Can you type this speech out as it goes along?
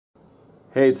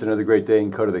Hey, it's another great day in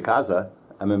Coto de Caza.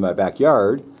 I'm in my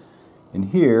backyard, and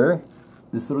here,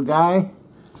 this little guy,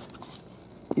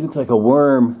 he looks like a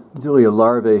worm. It's really a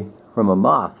larvae from a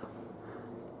moth.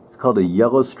 It's called a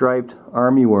yellow-striped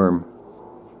armyworm.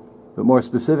 But more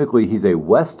specifically, he's a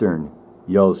western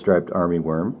yellow-striped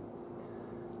armyworm.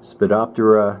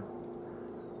 Stodoptera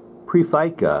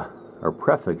praefica, or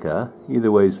praefica,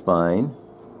 either way is fine.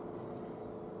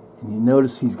 And you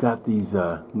notice he's got these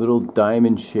little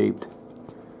diamond-shaped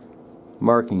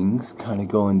markings kind of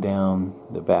going down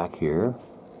the back here.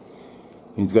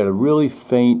 He's got a really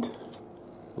faint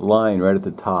line right at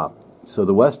the top. So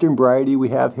the western variety we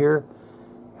have here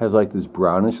has like this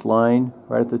brownish line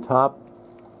right at the top,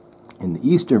 and the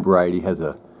eastern variety has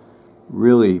a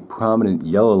really prominent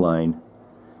yellow line.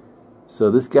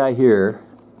 So this guy here,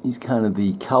 he's kind of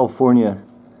the California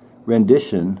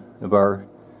rendition of our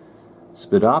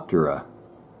Stodoptera.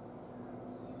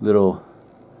 Little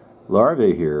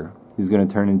larvae here. He's going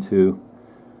to turn into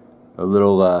a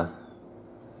little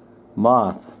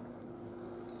moth.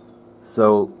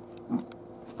 So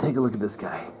take a look at this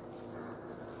guy.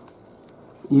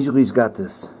 Usually he's got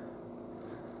this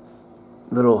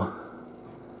little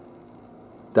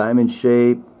diamond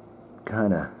shape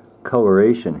kind of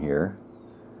coloration here.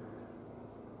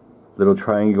 Little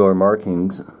triangular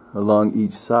markings along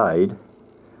each side.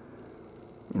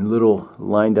 And a little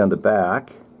line down the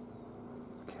back.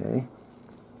 Okay.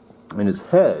 And his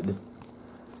head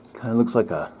kind of looks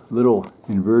like a little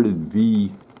inverted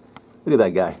V. Look at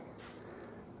that guy.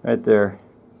 Right there.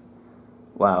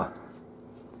 Wow.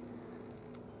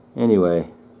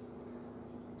 Anyway.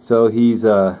 So he's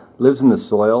lives in the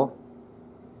soil.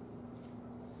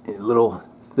 A little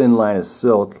thin line of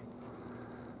silk.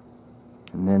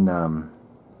 And then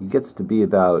he gets to be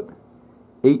about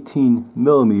 18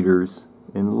 millimeters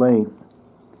in length.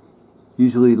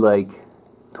 Usually like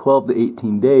 12 to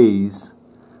 18 days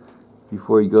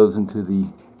before he goes into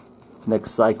the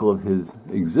next cycle of his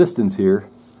existence here.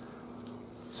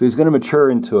 So he's going to mature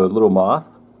into a little moth.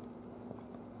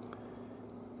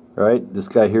 Right? This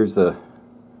guy here's the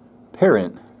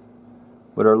parent.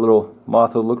 What our little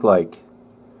moth will look like.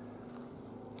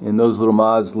 And those little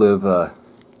moths live, I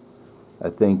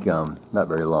think, not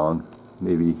very long.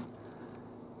 Maybe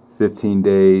 15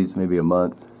 days, maybe a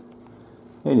month.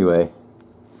 Anyway,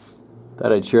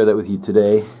 thought I'd share that with you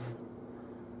today.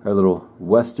 Our little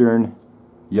western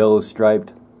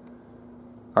yellow-striped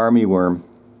armyworm.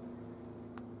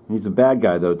 He's a bad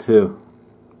guy though too.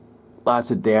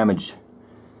 Lots of damage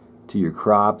to your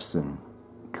crops and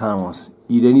can almost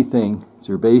eat anything. It's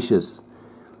herbaceous.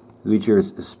 He'll eat your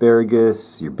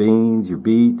asparagus, your beans, your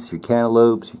beets, your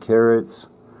cantaloupes, your carrots,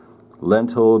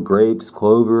 lentil, grapes,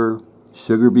 clover,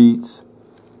 sugar beets.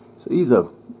 So he's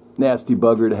a nasty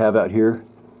bugger to have out here.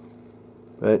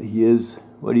 But he is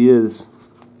what he is.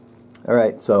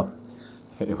 Alright, so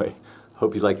anyway,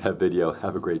 hope you liked that video.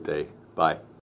 Have a great day. Bye.